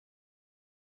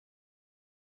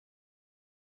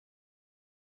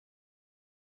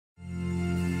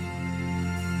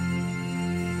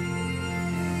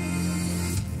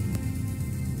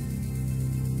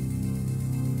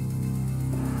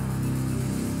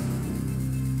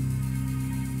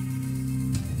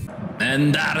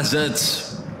And that is it.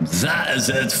 That is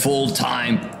it. Full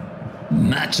time.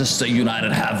 Manchester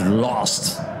United have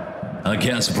lost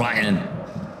against Brighton.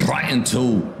 Brighton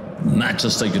 2,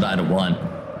 Manchester United 1.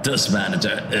 This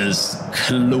manager is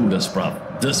clueless, bro.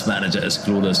 This manager is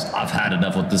clueless. I've had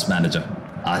enough with this manager.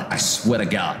 I swear to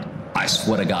God. I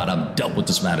swear to God, I'm done with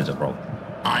this manager, bro.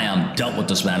 I am done with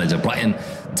this manager. Brighton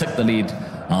took the lead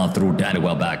through Danny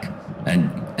Welbeck. And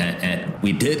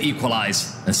we did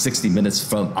equalize in 60 minutes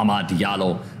from Amad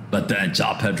Diallo. But then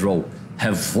Joao Pedro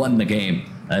have won the game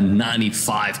in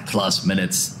 95 plus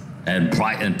minutes. And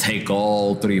Brighton take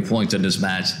all 3 points in this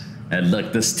match. And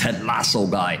look, this Ted Lasso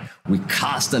guy, we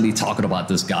constantly talking about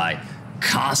this guy,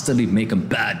 constantly making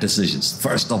bad decisions.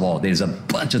 First of all, there's a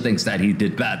bunch of things that he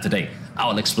did bad today. I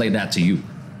will explain that to you.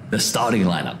 The starting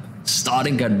lineup,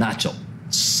 starting Garnacho,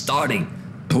 starting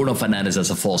Bruno Fernandes as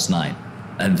a false 9,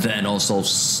 and then also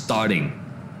starting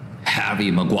Harry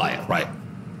Maguire, right?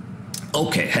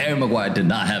 Okay, Harry Maguire did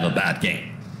not have a bad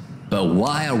game, but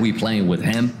why are we playing with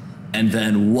him? And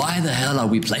then why the hell are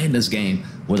we playing this game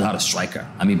without a striker?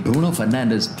 I mean, Bruno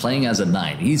Fernandes playing as a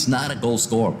 9. He's not a goal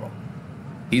scorer, bro.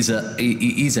 He's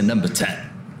a number 10.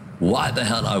 Why the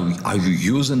hell are you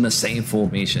using the same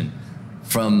formation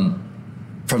from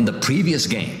the previous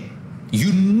game?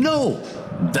 You know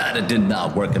that it did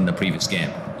not work in the previous game.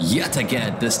 Yet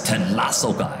again, this Ted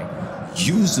Lasso guy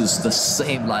uses the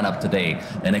same lineup today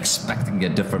and expecting a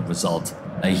different result.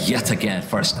 And yet again,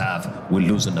 first half, we're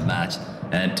losing the match.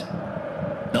 And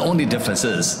the only difference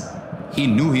is he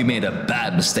knew he made a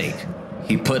bad mistake.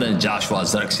 He put in Joshua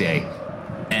Zirkzee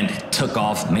and took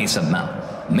off Mason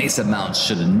Mount. Mason Mount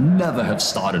should never have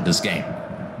started this game.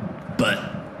 But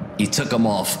he took him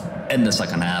off in the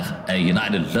second half, and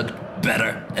United looked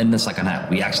better in the second half.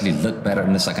 We actually looked better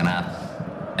in the second half.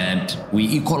 And we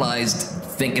equalized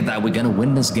thinking that we're going to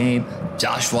win this game.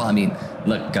 Joshua, I mean,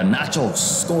 look, Garnacho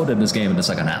scored in this game in the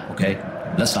second half, okay?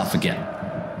 Let's not forget.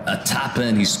 A tap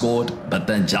in, he scored, but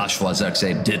then Joshua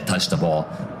Zirkzee did touch the ball,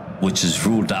 which is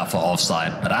ruled out for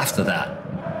offside. But after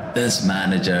that, this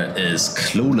manager is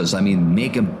clueless. I mean,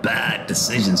 making bad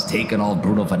decisions, taking off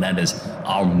Bruno Fernandes,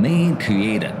 our main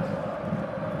creator,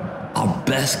 our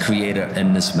best creator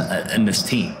in this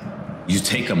team. You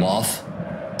take him off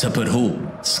to put who?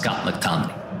 Scott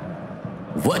McTominay.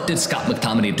 What did Scott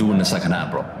McTominay do in the second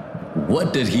half, bro?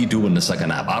 What did he do in the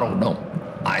second half? I don't know.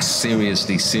 I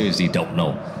seriously don't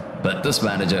know. But this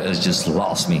manager has just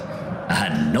lost me. I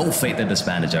had no faith in this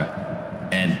manager.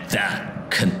 And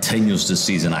that continues this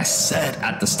season. I said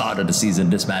at the start of the season,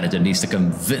 this manager needs to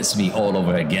convince me all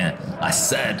over again. I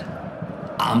said,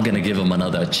 I'm going to give him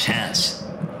another chance.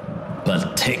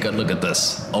 But take a look at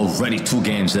this. Already 2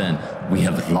 games in, we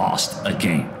have lost a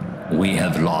game. We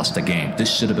have lost a game.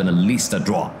 This should have been at least a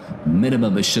draw.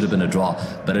 Minimum, it should have been a draw.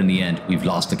 But in the end, we've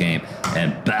lost the game.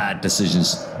 And bad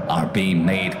decisions are being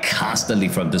made constantly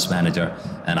from this manager.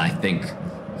 And I think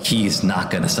he's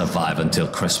not going to survive until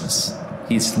Christmas.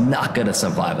 He's not going to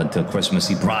survive until Christmas.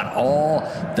 He brought all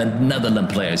the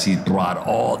Netherlands players. He brought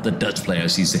all the Dutch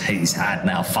players. He's had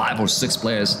now 5 or 6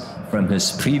 players from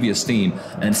his previous team.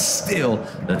 And still,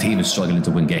 the team is struggling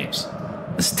to win games.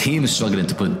 This team is struggling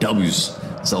to put W's.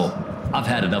 So I've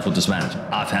had enough with this manager.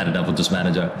 I've had enough with this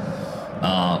manager.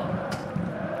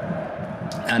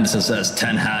 Anderson says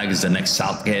Ten Hag is the next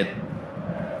Southgate.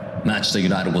 Manchester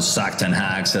United will sack Ten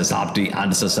Hag, says Abdi.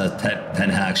 Anderson says Ten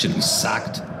Hag should be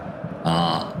sacked.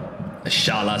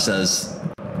 Shala says,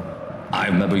 I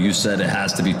remember you said it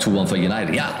has to be 2-1 for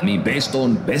United. Yeah, I mean, based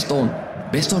on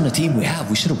the team we have,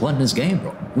 we should have won this game,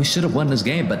 bro. We should have won this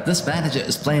game, but this manager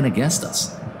is playing against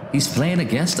us. He's playing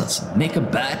against us,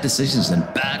 making bad decisions and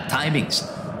bad timings.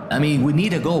 I mean, we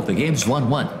need a goal. The game's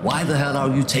 1-1. Why the hell are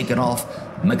you taking off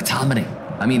McTominay?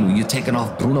 I mean, you're taking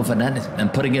off Bruno Fernandes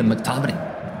and putting in McTominay.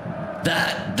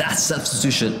 That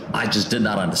substitution, I just did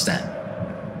not understand.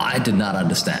 I did not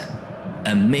understand.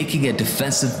 And making a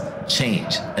defensive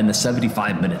change in the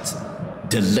 75 minutes.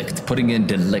 Putting in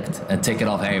Delict and taking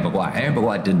off Harry Maguire. Harry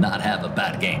Maguire did not have a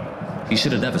bad game. He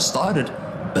should have never started.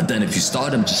 But then if you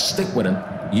start him, just stick with him.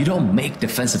 You don't make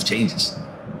defensive changes.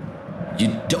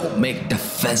 You don't make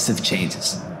defensive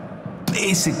changes.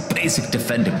 Basic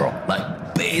defending, bro.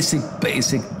 Like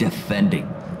basic defending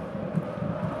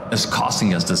is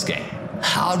costing us this game.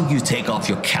 How do you take off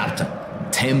your captain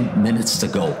 10 minutes to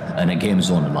go and the game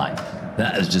is on the line?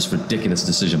 That is just ridiculous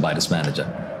decision by this manager.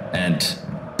 And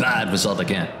bad result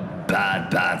again.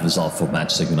 Bad result for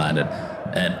Manchester United.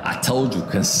 And I told you,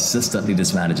 consistently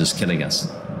this manager is killing us.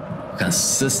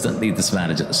 Consistently this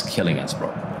manager is killing us, bro.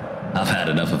 I've had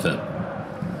enough of him.